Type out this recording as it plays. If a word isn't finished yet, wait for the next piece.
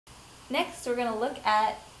Next, we're going to look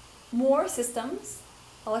at more systems,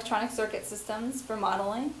 electronic circuit systems for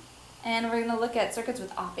modeling, and we're going to look at circuits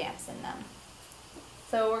with op amps in them.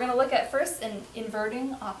 So we're going to look at first an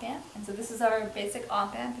inverting op amp, and so this is our basic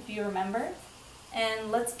op amp if you remember.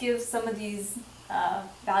 And let's give some of these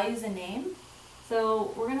values a name.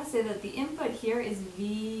 So we're going to say that the input here is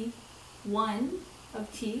V1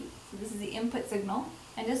 of T, so this is the input signal.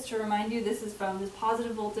 And just to remind you, this is from this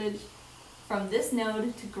positive voltage from this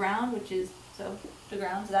node to ground, which is, to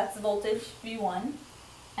ground, so that's the voltage, V1.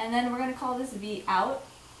 And then we're going to call this V out.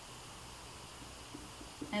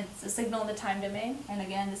 And it's a signal in the time domain. And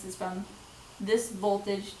again, this is from this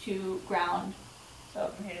voltage to ground, so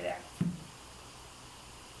from here to there.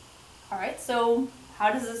 Alright, so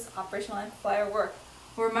how does this operational amplifier work?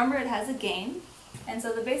 Well, remember it has a gain. And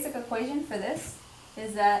so the basic equation for this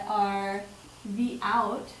is that our V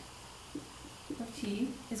out of T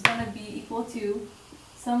is going to be equal to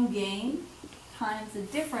some gain times the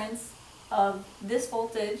difference of this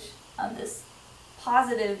voltage on this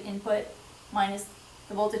positive input minus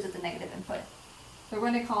the voltage at the negative input. So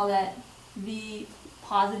we're going to call that V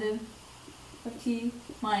positive of T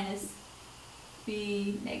minus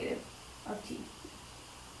V negative of T.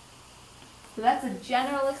 So that's a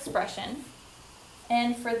general expression.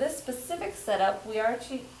 And for this specific setup, we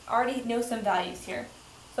already know some values here.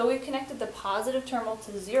 So we've connected the positive terminal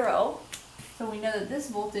to 0. So we know that this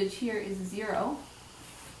voltage here is 0.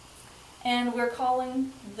 And we're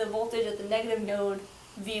calling the voltage at the negative node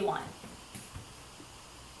V1.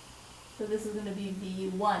 So this is going to be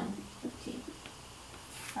V1 of T.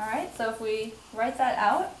 Alright, so if we write that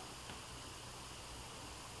out,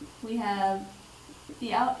 we have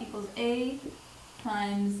V out equals A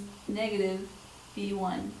times negative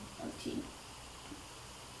V1 of T.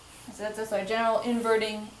 So that's just our general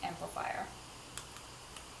inverting amplifier.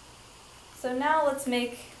 So now let's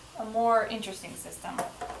make a more interesting system.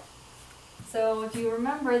 So if you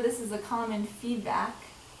remember, this is a common feedback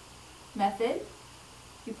method.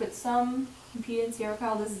 You put some impedance here, we'll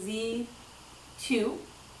call this Z2,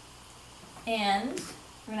 and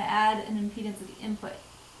we're going to add an impedance at the input.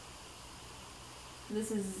 So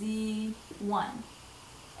this is Z1.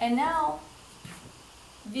 And now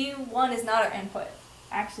V1 is not our input.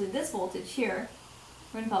 Actually, this voltage here,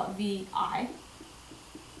 we're going to call it VI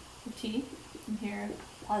of T, from here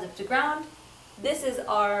positive to ground. This is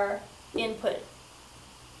our input.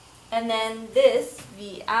 And then this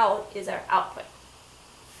V out is our output.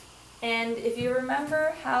 And if you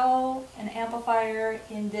remember how an amplifier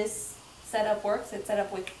in this setup works, it's set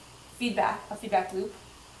up with feedback, a feedback loop.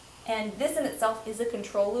 And this in itself is a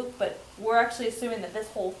control loop, but we're actually assuming that this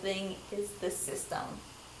whole thing is the system.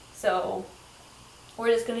 So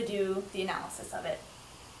we're just going to do the analysis of it.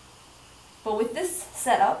 But with this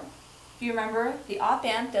setup, if you remember, the op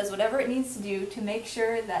amp does whatever it needs to do to make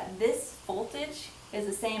sure that this voltage is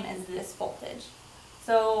the same as this voltage.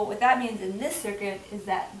 So what that means in this circuit is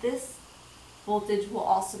that this voltage will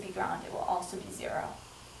also be ground. It will also be 0.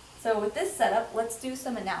 So with this setup, let's do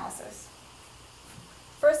some analysis.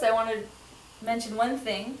 First, I want to mention one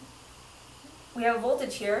thing. We have a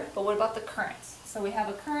voltage here, but what about the currents? So we have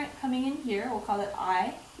a current coming in here, we'll call it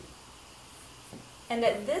I. And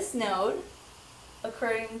at this node,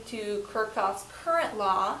 according to Kirchhoff's current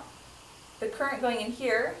law, the current going in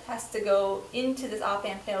here has to go into this op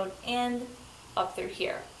amp node and up through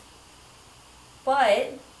here.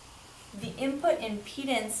 But the input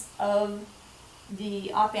impedance of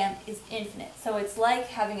the op amp is infinite, so it's like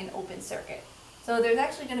having an open circuit. So there's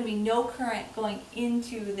actually going to be no current going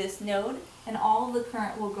into this node, and all of the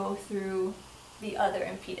current will go through the other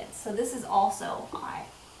impedance. So this is also I.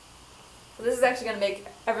 So this is actually going to make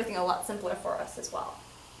everything a lot simpler for us as well.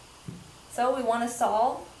 So we want to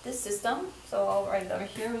solve this system. So I'll write it over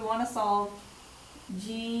here. We want to solve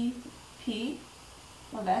GP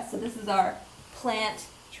of S. So this is our plant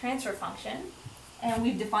transfer function. And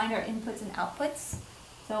we've defined our inputs and outputs.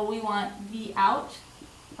 So we want V out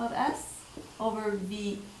of S over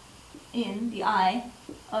V in, the I,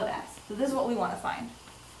 of S. So this is what we want to find.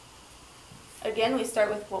 Again, we start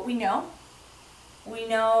with what we know. We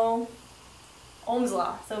know Ohm's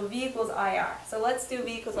law, so V equals IR. So let's do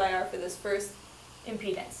V equals IR for this first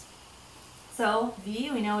impedance. So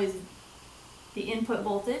V, we know, is the input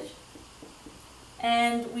voltage.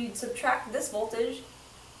 And we subtract this voltage,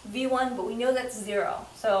 V1, but we know that's 0.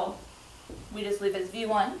 So we just leave it as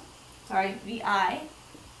VI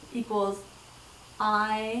equals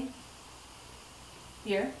I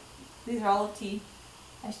here. These are all of T.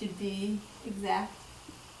 I should be exact.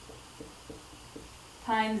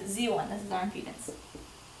 Times Z1. This is our impedance.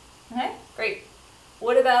 Okay, great.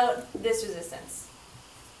 What about this resistance?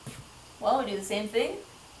 Well, we do the same thing.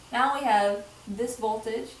 Now we have this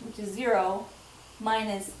voltage, which is 0,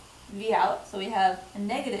 minus V out. So we have a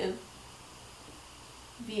negative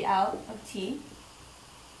V out of T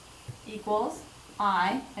equals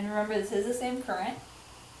I, and remember this is the same current,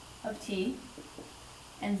 of T,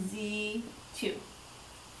 and Z2.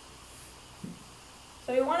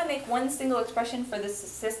 So we want to make one single expression for this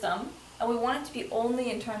system, and we want it to be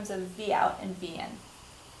only in terms of V out and V in.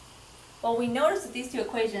 Well, we notice that these two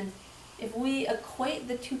equations, if we equate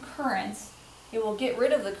the two currents, it will get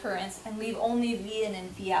rid of the currents and leave only V in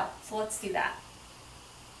and V out. So let's do that.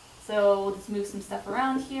 So we'll just move some stuff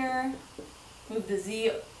around here, move the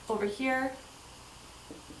Z over here,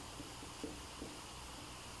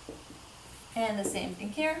 and the same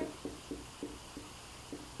thing here.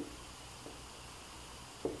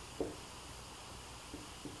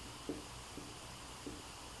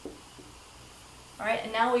 Alright,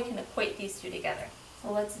 and now we can equate these two together.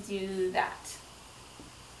 So let's do that.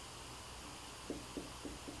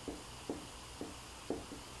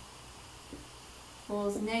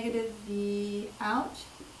 Equals negative V out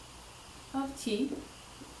of T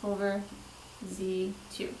over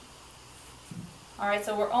Z2. Alright,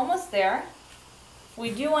 so we're almost there.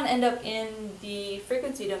 We do want to end up in the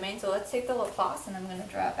frequency domain, so let's take the Laplace, and I'm going to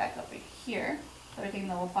draw it back up here. So we're taking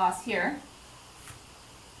the Laplace here.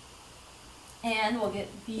 And we'll get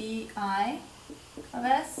Vi of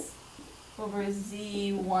S over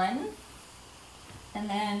Z1, and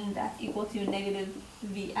then that's equal to negative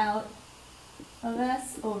V out of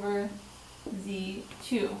S over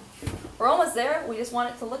Z2. We're almost there. We just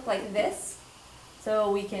want it to look like this,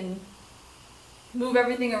 so we can move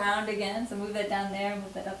everything around again. So move that down there,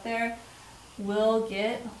 move that up there. We'll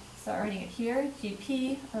get, start writing it here,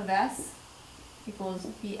 GP of S equals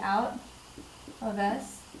V out of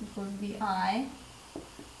S equals Vi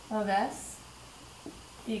of S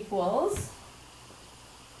equals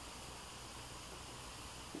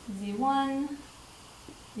Z1,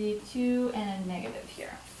 Z2, and a negative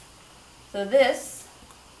here. So this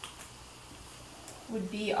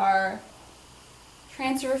would be our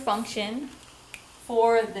transfer function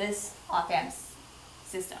for this op-amp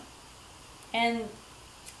system. And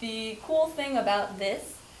the cool thing about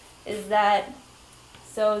this is that,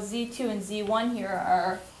 so Z2 and Z1 here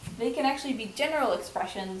are, they can actually be general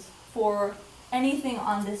expressions for anything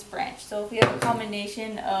on this branch. So if we have a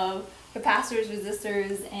combination of capacitors,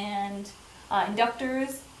 resistors, and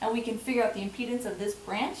inductors, and we can figure out the impedance of this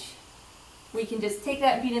branch, we can just take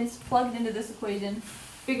that impedance, plug it into this equation,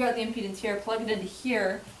 figure out the impedance here, plug it into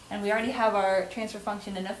here, and we already have our transfer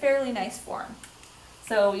function in a fairly nice form.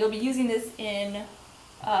 So you'll be using this in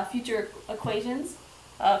future equations,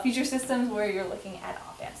 future systems where you're looking at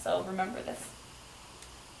op amps. So remember this.